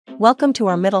Welcome to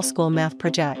our middle school math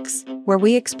projects, where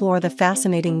we explore the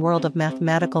fascinating world of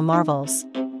mathematical marvels.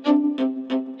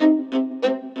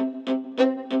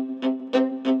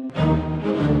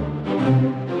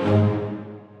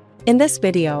 In this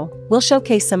video, we'll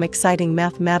showcase some exciting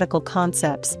mathematical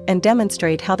concepts and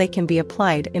demonstrate how they can be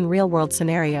applied in real-world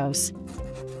scenarios.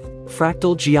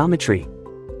 Fractal geometry.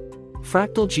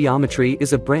 Fractal geometry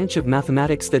is a branch of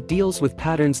mathematics that deals with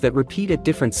patterns that repeat at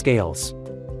different scales.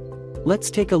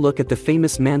 Let's take a look at the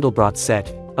famous Mandelbrot set,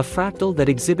 a fractal that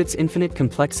exhibits infinite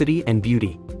complexity and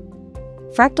beauty.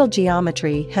 Fractal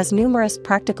geometry has numerous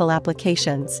practical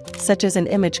applications, such as in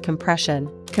image compression,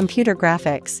 computer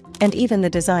graphics, and even the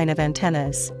design of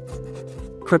antennas.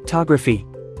 Cryptography.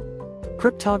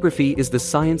 Cryptography is the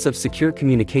science of secure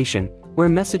communication, where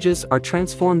messages are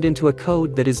transformed into a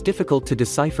code that is difficult to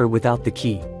decipher without the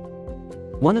key.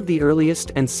 One of the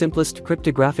earliest and simplest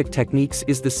cryptographic techniques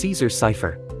is the Caesar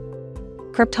cipher.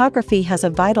 Cryptography has a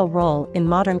vital role in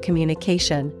modern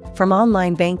communication, from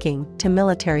online banking to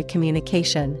military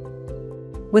communication.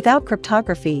 Without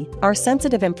cryptography, our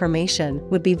sensitive information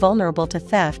would be vulnerable to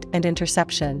theft and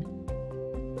interception.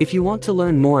 If you want to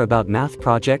learn more about math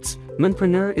projects,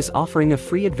 Moonpreneur is offering a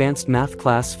free advanced math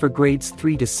class for grades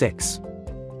 3 to 6.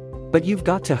 But you've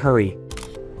got to hurry.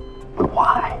 But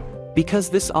why? Because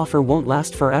this offer won't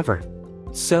last forever.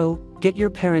 So, get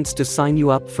your parents to sign you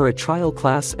up for a trial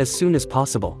class as soon as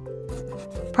possible.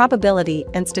 Probability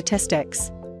and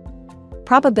statistics.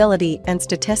 Probability and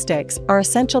statistics are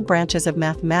essential branches of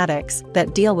mathematics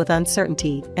that deal with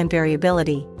uncertainty and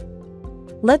variability.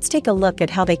 Let's take a look at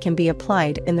how they can be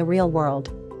applied in the real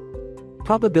world.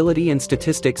 Probability and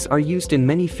statistics are used in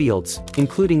many fields,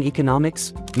 including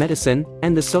economics, medicine,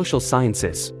 and the social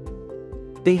sciences.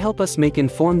 They help us make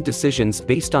informed decisions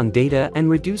based on data and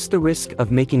reduce the risk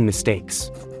of making mistakes.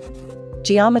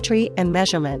 Geometry and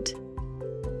measurement.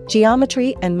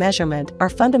 Geometry and measurement are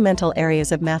fundamental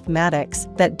areas of mathematics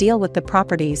that deal with the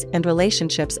properties and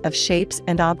relationships of shapes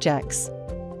and objects.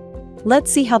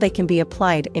 Let's see how they can be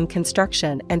applied in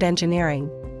construction and engineering.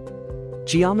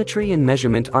 Geometry and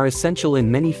measurement are essential in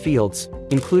many fields,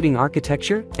 including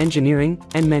architecture, engineering,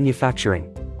 and manufacturing.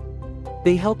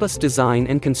 They help us design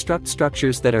and construct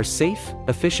structures that are safe,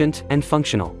 efficient, and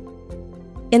functional.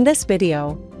 In this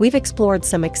video, we've explored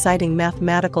some exciting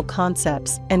mathematical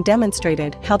concepts and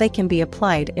demonstrated how they can be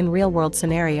applied in real-world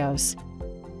scenarios.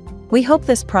 We hope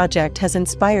this project has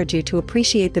inspired you to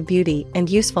appreciate the beauty and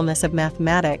usefulness of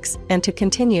mathematics and to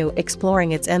continue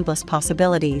exploring its endless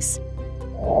possibilities.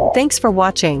 Thanks for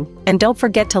watching, and don't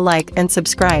forget to like and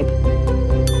subscribe.